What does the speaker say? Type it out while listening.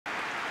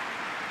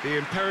The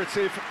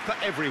imperative for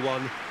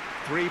everyone,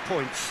 3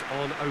 points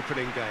on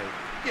opening day.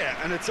 Yeah,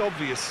 and it's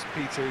obvious,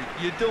 Peter,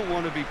 you don't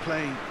want to be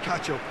playing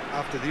catch-up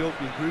after the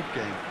opening group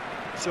game.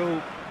 So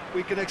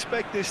we can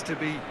expect this to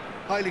be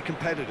highly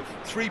competitive.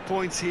 3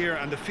 points here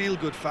and the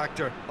feel-good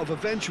factor of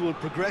eventual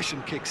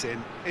progression kicks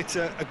in. It's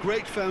a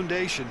great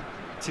foundation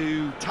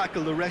to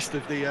tackle the rest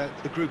of the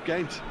group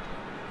games.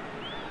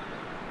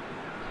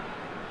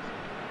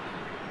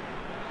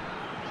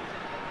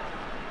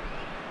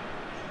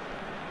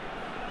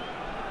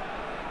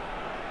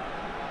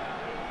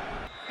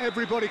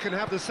 Everybody can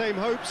have the same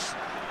hopes,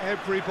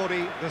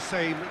 everybody the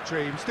same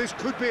dreams. This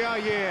could be our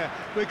year.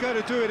 We're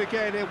going to do it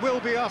again. It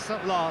will be us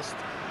at last.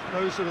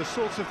 Those are the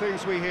sorts of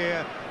things we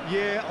hear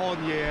year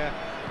on year.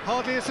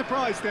 Hardly a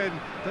surprise then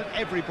that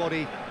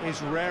everybody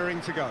is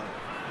raring to go.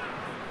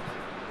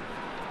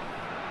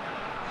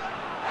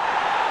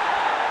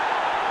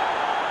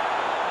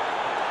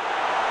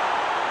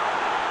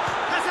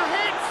 Has a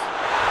hit!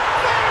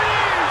 There it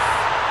is!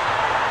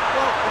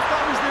 Well, if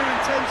that was their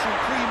intention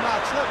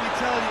pre-match, let me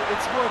tell you,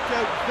 it's worked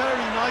out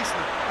very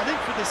nicely. I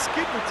think for the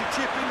skipper to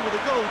chip in with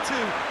a goal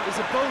too is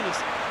a bonus.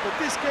 But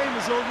this game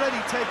has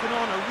already taken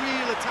on a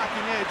real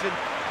attacking edge, and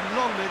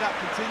long may that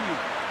continue.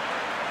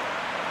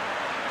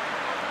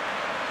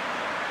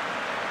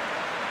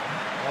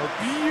 Oh,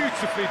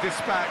 beautifully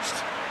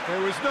dispatched. There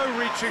was no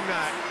reaching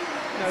that.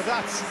 Now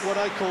that's what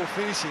I call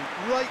finishing,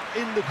 right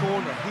in the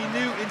corner. He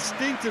knew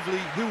instinctively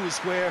who was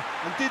where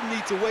and didn't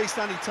need to waste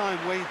any time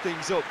weighing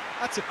things up.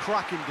 That's a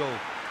cracking goal.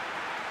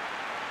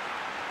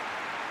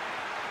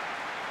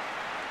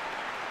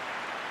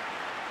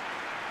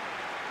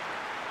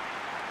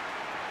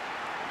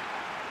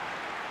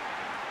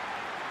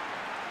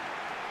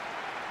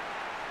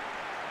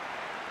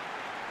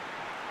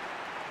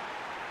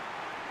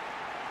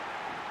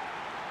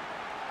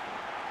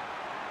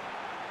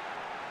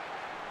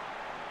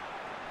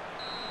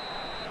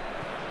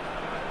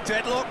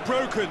 Deadlock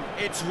broken,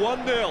 it's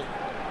 1-0.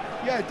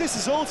 Yeah, this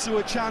is also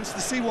a chance to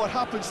see what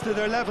happens to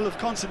their level of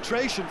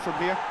concentration from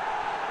here.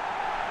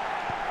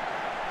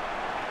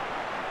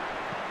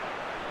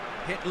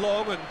 Hit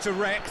long and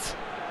direct.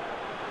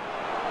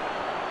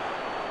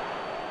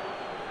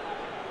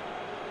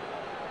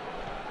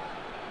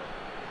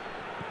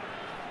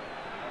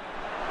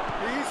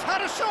 He's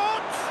had a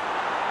shot!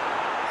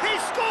 He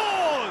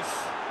scores!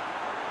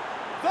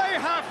 They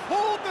have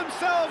hauled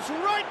themselves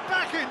right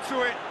back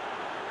into it.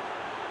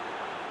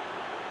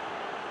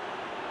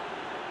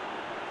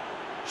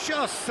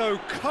 Just so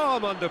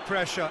calm under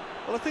pressure.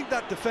 Well, I think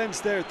that defence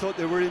there thought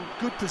they were in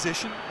good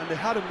position and they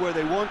had him where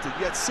they wanted,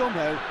 yet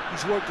somehow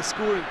he's worked the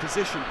scoring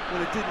position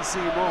when it didn't see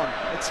him on.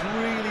 It's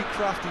really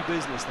crafty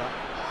business, that.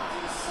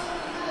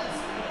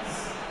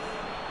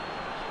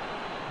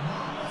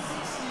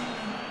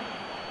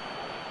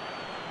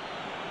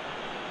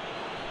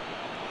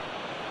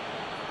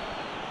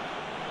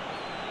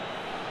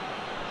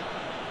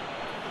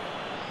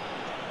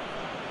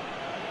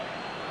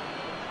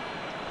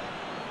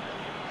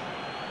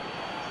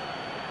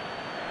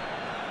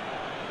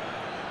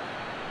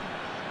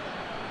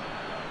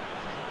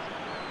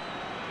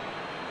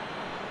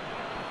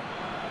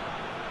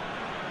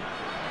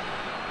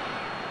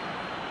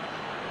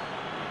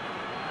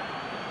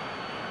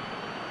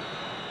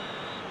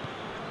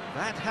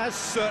 That has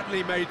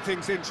certainly made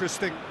things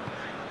interesting.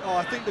 Oh,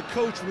 I think the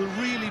coach will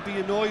really be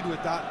annoyed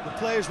with that. The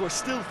players were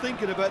still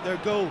thinking about their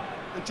goal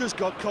and just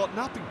got caught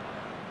napping.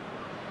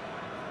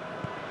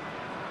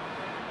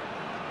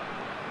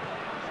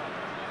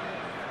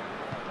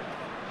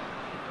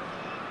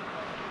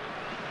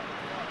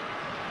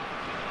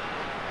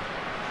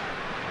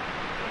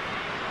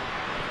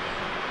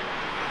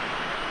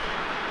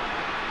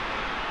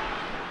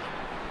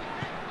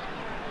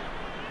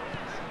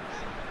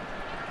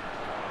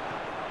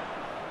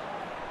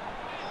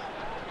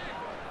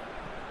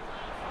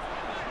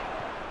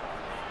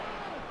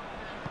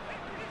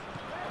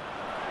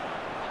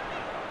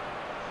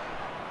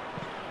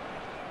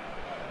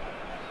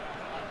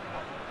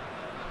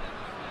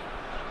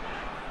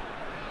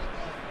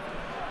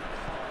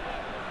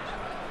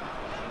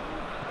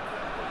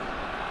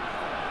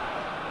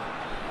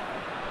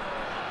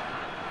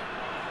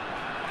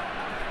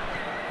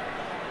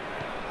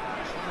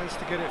 Tries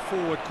to get it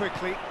forward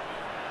quickly.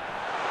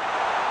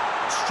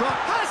 Struck.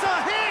 Has a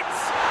hit!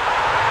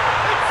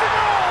 It's a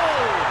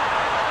goal!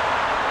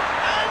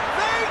 And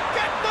they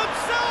get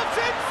themselves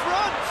in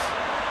front!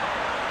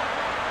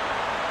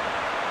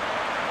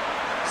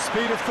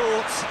 Speed of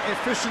thought,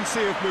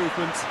 efficiency of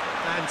movement,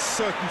 and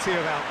certainty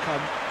of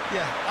outcome.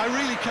 Yeah, I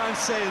really can't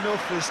say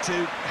enough as to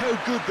how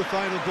good the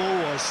final goal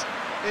was.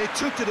 It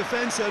took the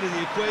defence out of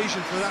the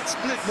equation for that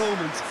split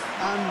moment,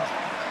 and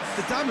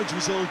the damage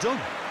was all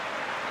done.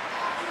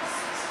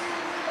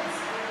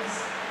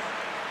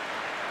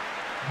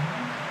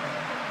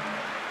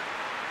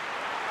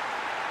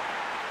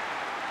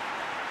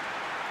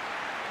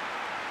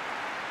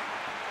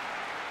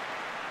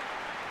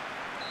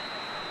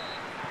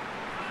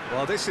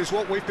 Well, this is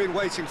what we've been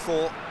waiting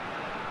for.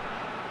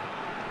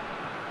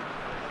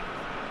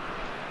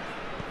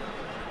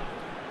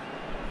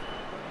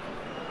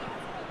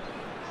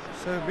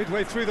 So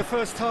midway through the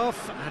first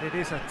half, and it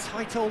is a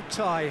tight old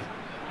tie.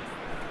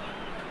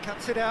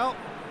 Cuts it out.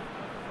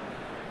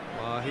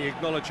 Well, he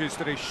acknowledges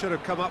that he should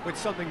have come up with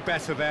something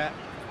better there.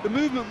 The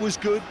movement was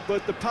good,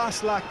 but the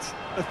pass lacked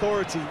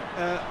authority,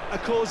 a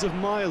cause of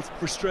mild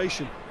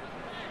frustration.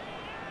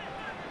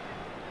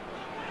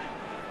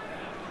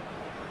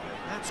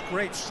 That's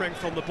great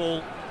strength on the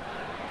ball.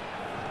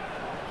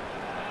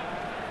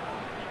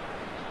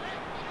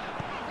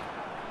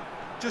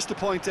 Just to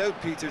point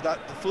out, Peter,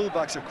 that the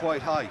fullbacks are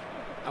quite high.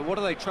 And what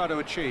do they try to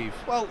achieve?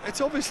 Well, it's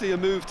obviously a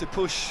move to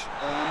push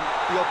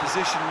the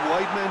opposition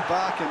wide men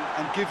back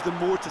and give them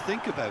more to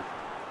think about.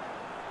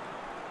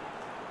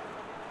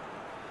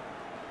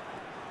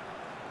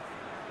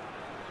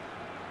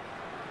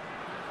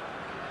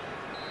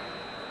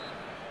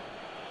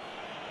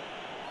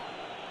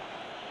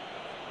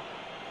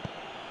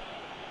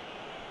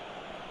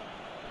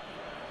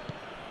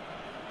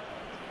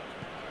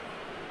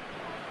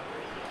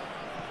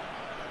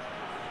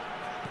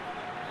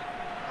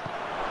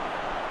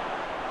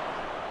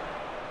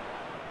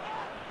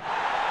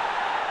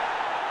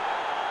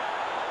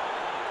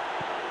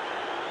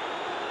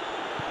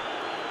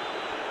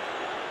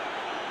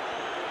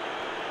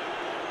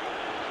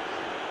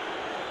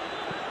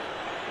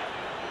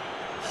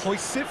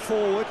 Hoists it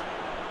forward.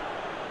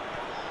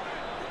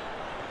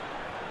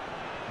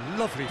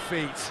 Lovely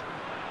feet.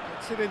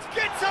 Gets it in.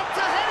 Gets up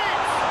to head it!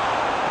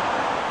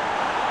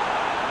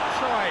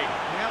 Trying.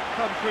 The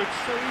outcome could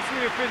so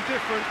easily have been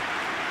different.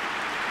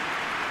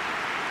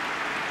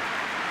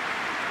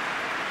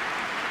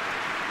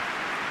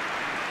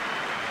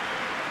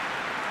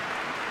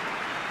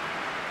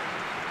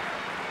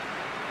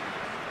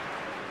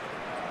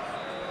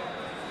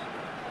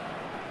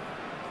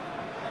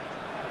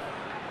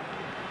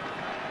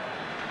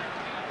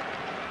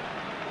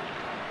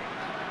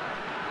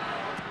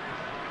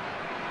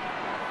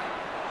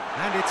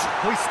 And it's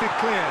hoisted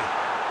clear.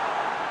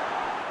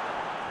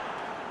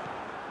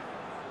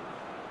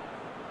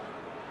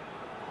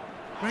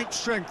 Great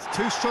strength,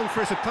 too strong for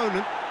his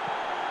opponent.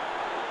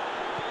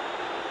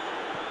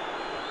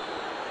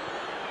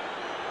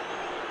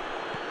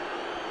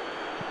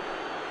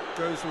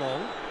 Goes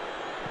long.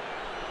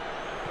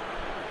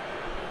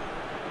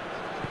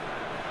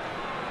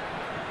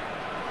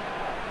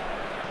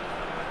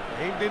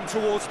 Aimed in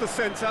towards the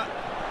centre.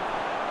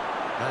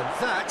 And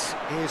that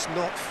is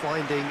not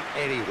finding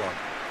anyone.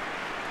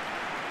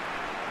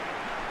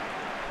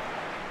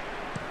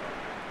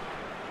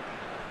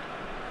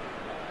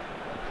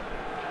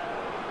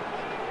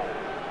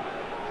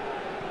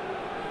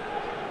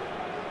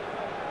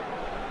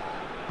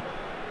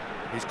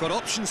 He's got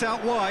options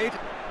out wide.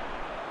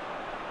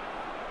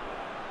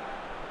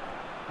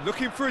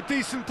 Looking for a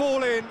decent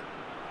ball in.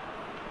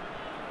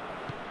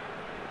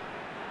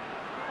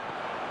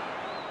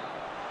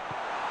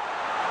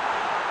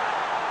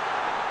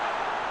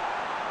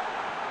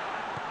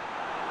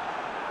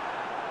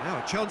 Now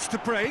a chance to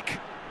break.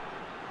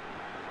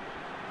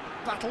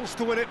 Battles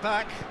to win it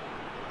back.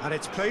 And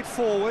it's played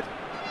forward.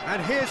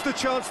 And here's the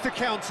chance to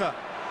counter.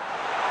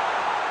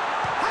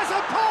 Has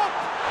a pop!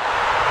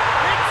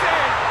 It's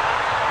in!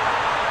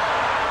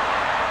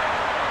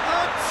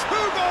 A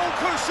two-goal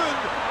cushion,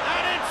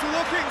 and it's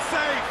looking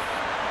safe.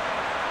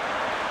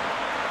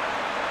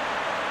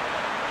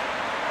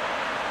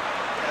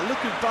 Yeah,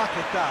 looking back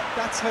at that,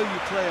 that's how you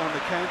play on the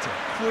counter.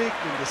 Quick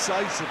and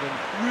decisive and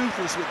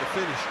ruthless with the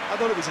finish. I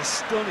thought it was a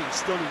stunning,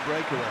 stunning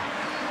breakaway.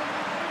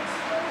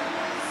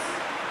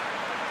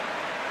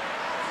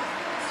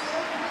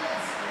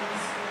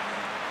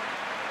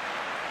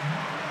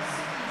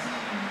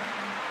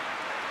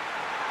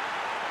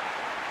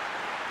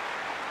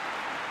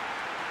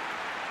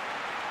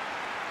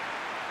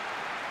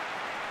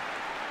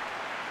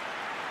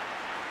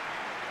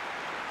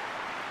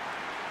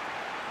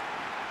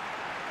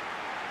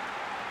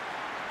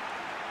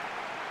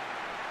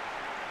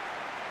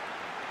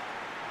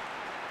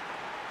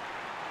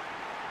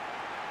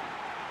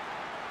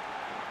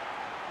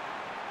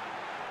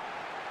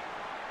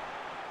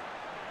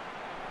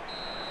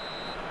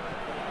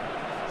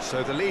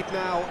 So the lead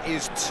now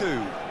is 2.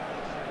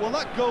 Well,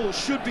 that goal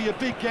should be a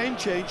big game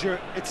changer.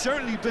 It's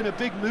certainly been a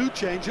big mood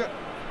changer.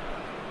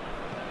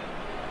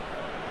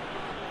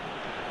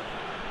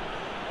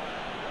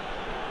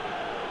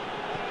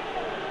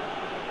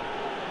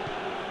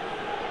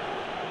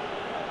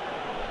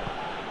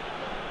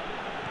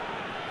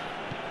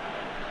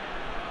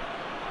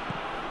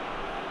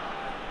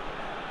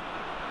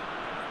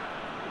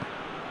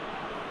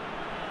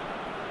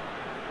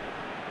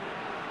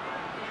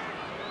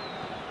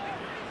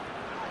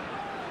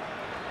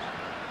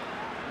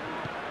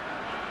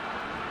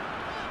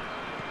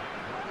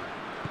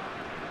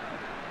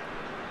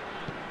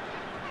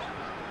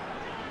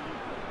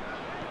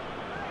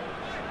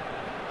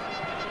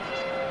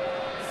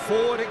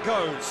 Forward it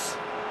goes.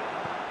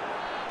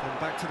 Then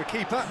back to the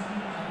keeper.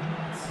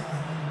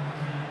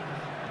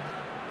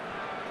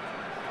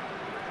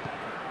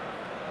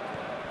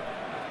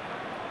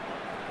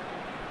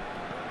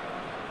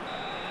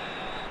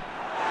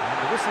 And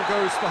the whistle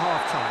goes for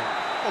half-time.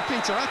 Well,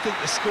 Peter, I think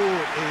the score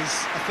is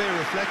a fair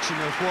reflection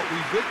of what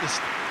we've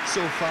witnessed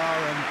so far,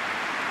 and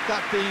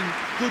that being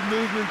good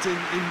movement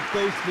in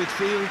both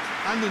midfield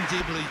and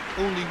indeed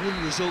only one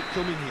result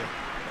coming here.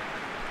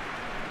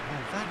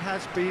 Well, that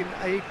has been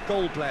a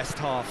goal-blessed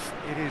half.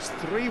 It is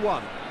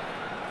 3-1.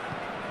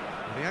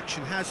 The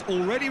action has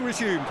already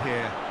resumed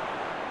here.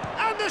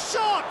 And the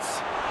shot!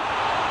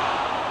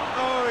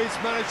 Oh, he's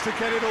managed to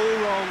get it all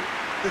wrong.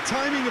 The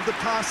timing of the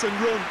pass and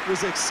run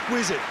was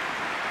exquisite.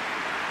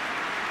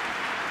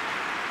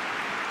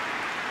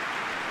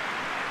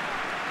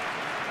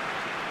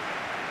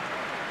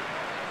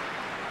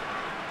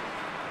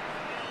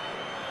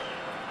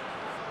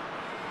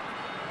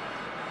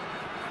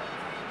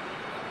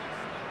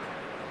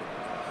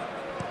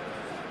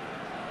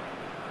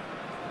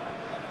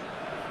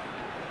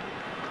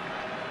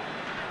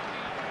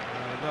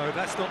 No,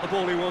 that's not the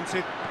ball he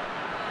wanted.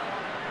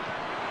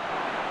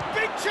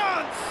 Big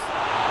chance!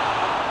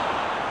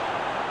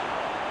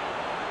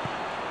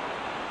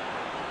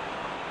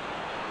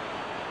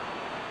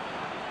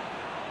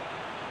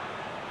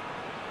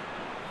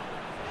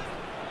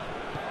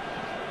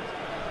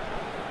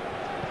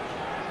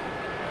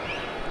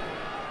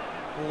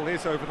 Ball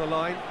is over the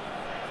line.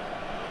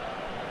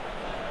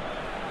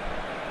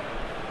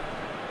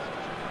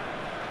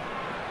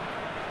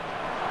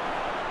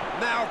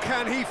 Now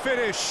can he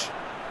finish?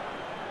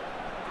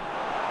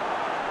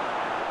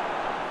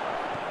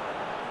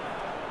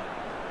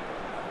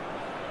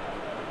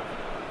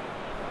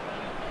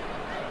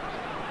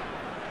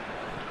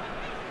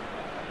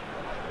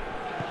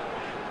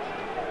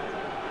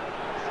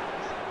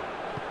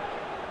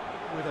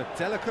 With a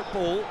delicate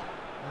ball,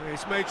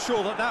 he's made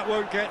sure that that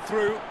won't get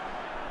through.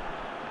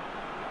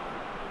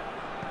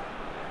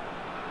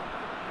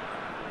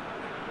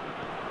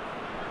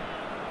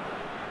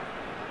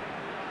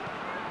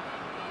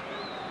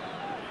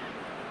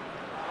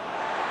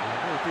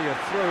 There will be a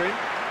throw-in.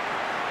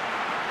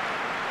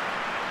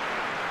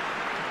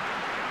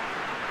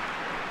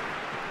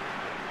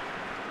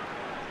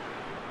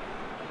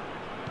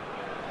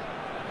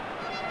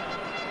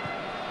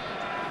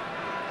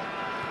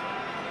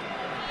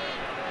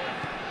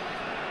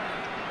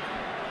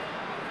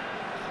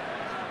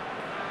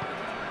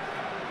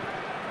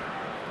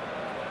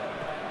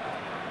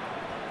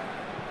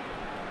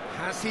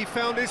 Has he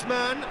found his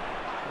man?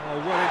 Oh,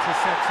 well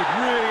intercepted,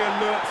 really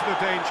alert to the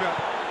danger.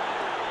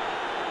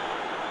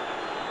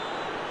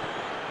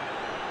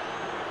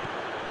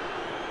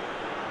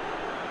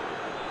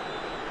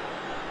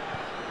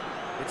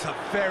 It's a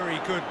very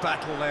good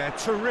battle there,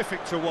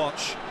 terrific to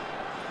watch.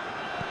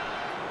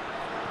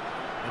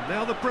 And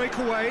now the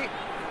breakaway.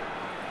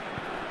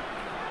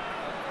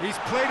 He's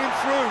played him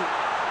through.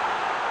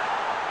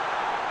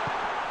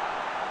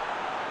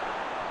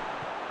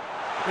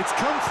 It's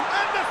come through,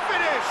 and the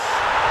finish!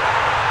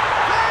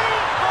 They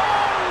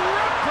are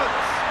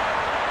rampant!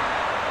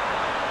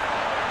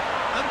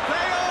 And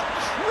they are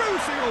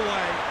cruising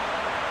away.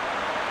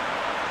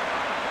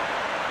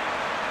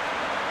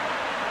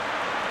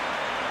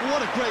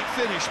 What a great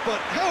finish, but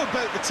how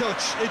about the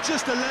touch? It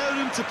just allowed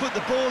him to put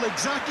the ball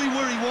exactly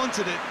where he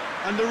wanted it,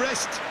 and the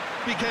rest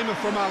became a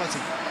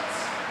formality.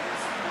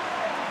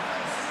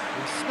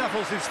 He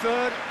snaffles his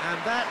third, and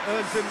that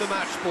earns him the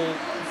match ball.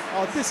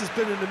 Oh, this has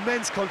been an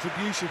immense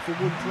contribution from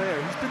one player.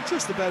 He's been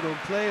just about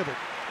unplayable.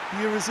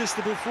 The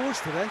irresistible force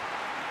today.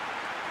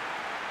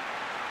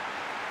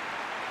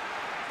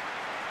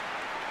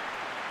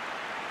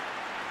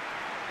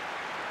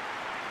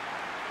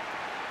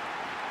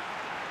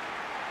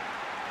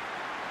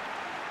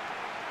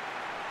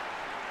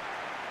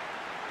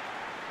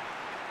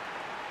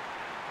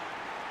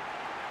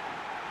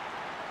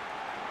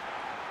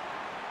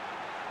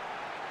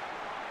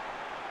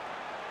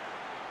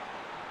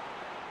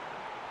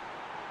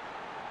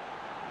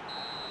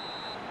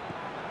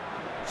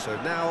 So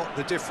now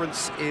the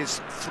difference is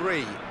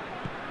 3.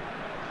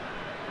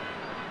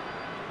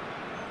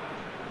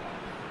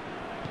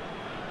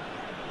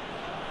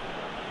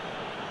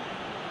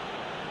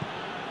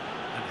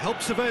 And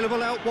help's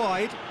available out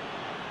wide.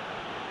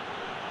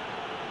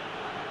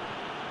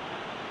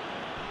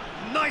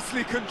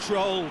 Nicely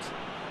controlled.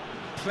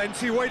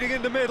 Plenty waiting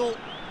in the middle.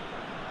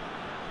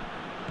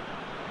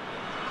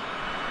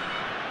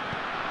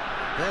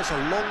 There's a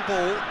long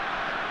ball.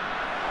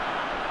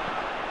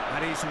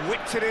 And he's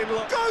whipped it in.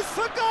 Goes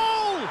for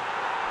goal!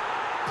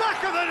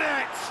 Back of the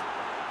net!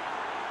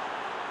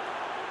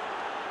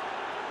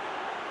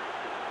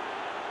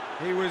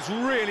 He was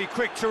really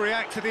quick to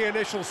react to the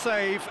initial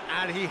save,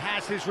 and he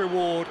has his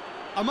reward.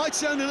 I might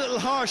sound a little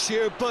harsh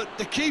here, but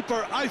the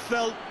keeper, I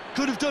felt,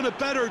 could have done a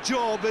better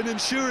job in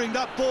ensuring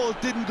that ball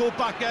didn't go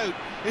back out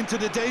into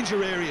the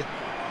danger area.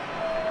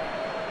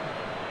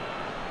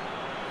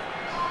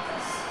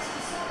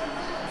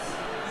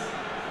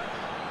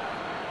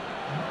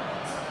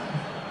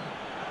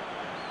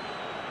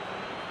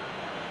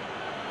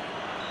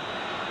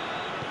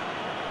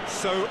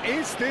 So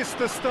is this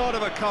the start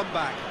of a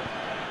comeback?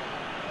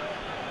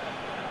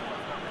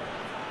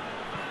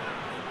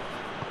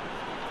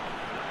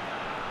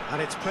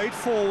 And it's played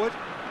forward.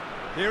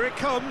 Here it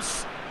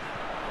comes.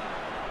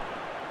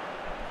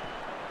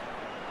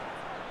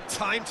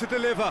 Time to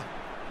deliver.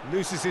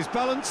 Loses his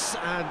balance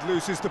and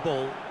loses the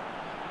ball.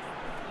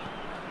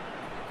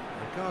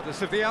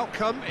 Regardless of the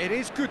outcome, it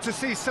is good to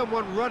see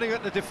someone running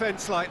at the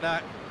defence like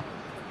that.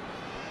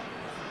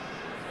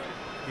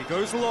 He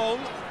goes long.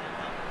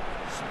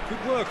 Some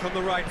good work on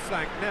the right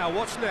flank. Now,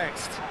 what's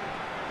next?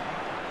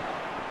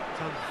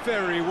 Done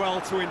very well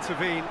to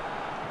intervene.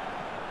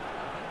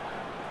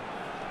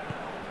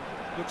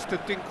 Looks to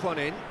dink one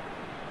in.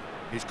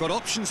 He's got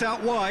options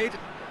out wide.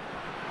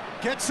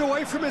 Gets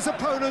away from his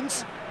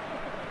opponent.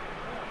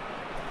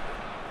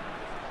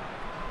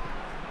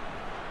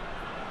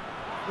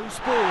 Loose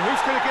ball,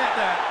 who's going to get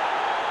that?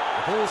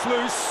 The ball's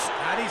loose,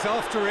 and he's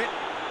after it.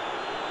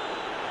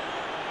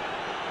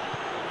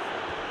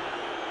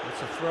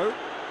 That's a throw.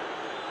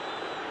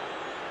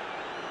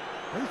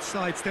 Both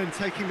sides then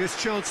taking this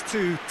chance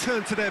to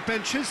turn to their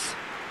benches.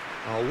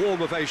 A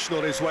warm ovation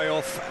on his way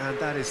off, and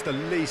that is the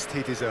least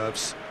he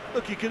deserves.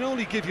 Look, you can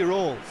only give your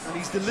all, and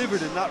he's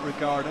delivered in that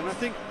regard, and I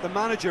think the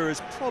manager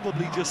has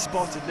probably just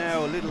spotted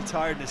now a little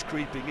tiredness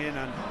creeping in,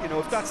 and, you know,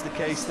 if that's the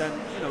case, then,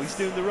 you know, he's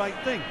doing the right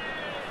thing.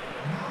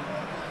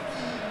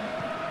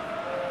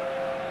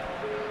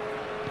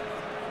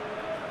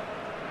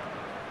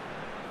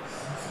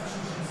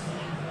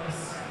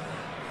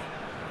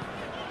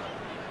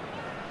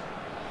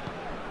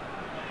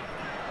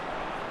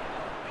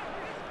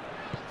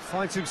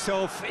 Finds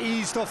himself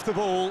eased off the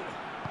ball.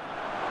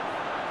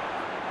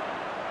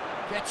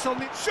 Gets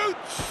on it,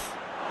 shoots!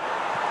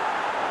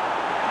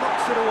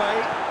 Knocks it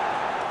away.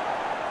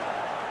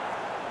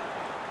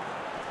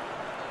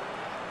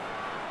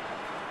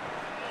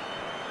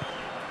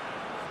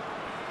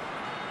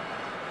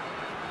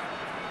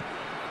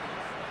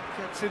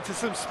 Gets into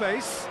some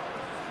space.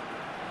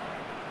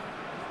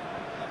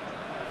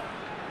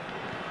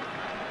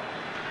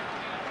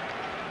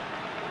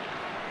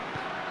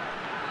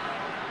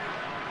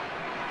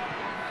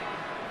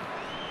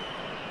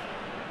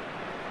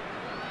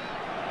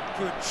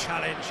 Good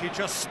challenge, he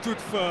just stood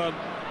firm.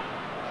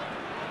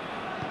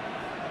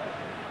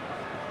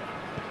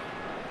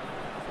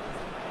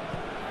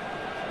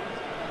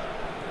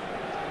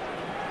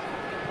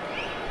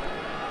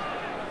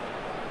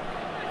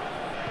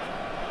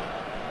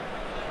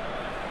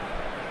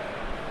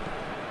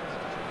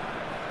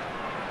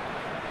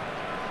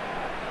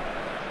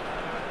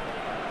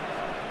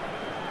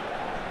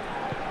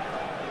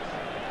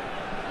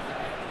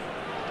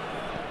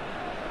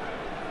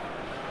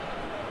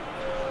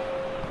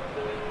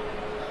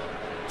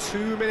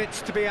 Two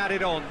minutes to be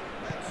added on. And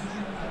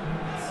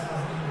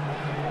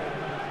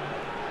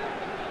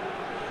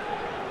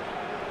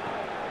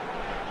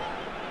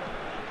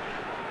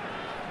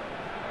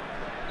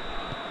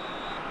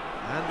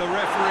the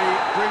referee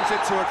brings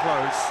it to a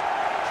close.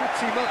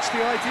 Pretty much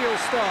the ideal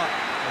start.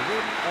 A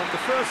win on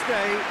the first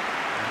day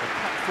and a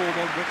platform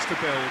on which to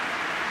build.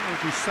 How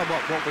would you sum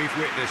up what we've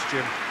witnessed,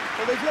 Jim?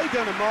 Well, they've laid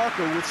down a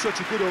marker with such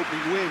a good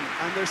opening win,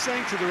 and they're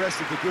saying to the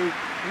rest of the group,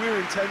 we're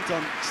intent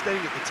on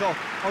staying at the top.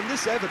 On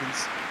this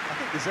evidence, I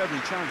think there's every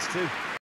chance too.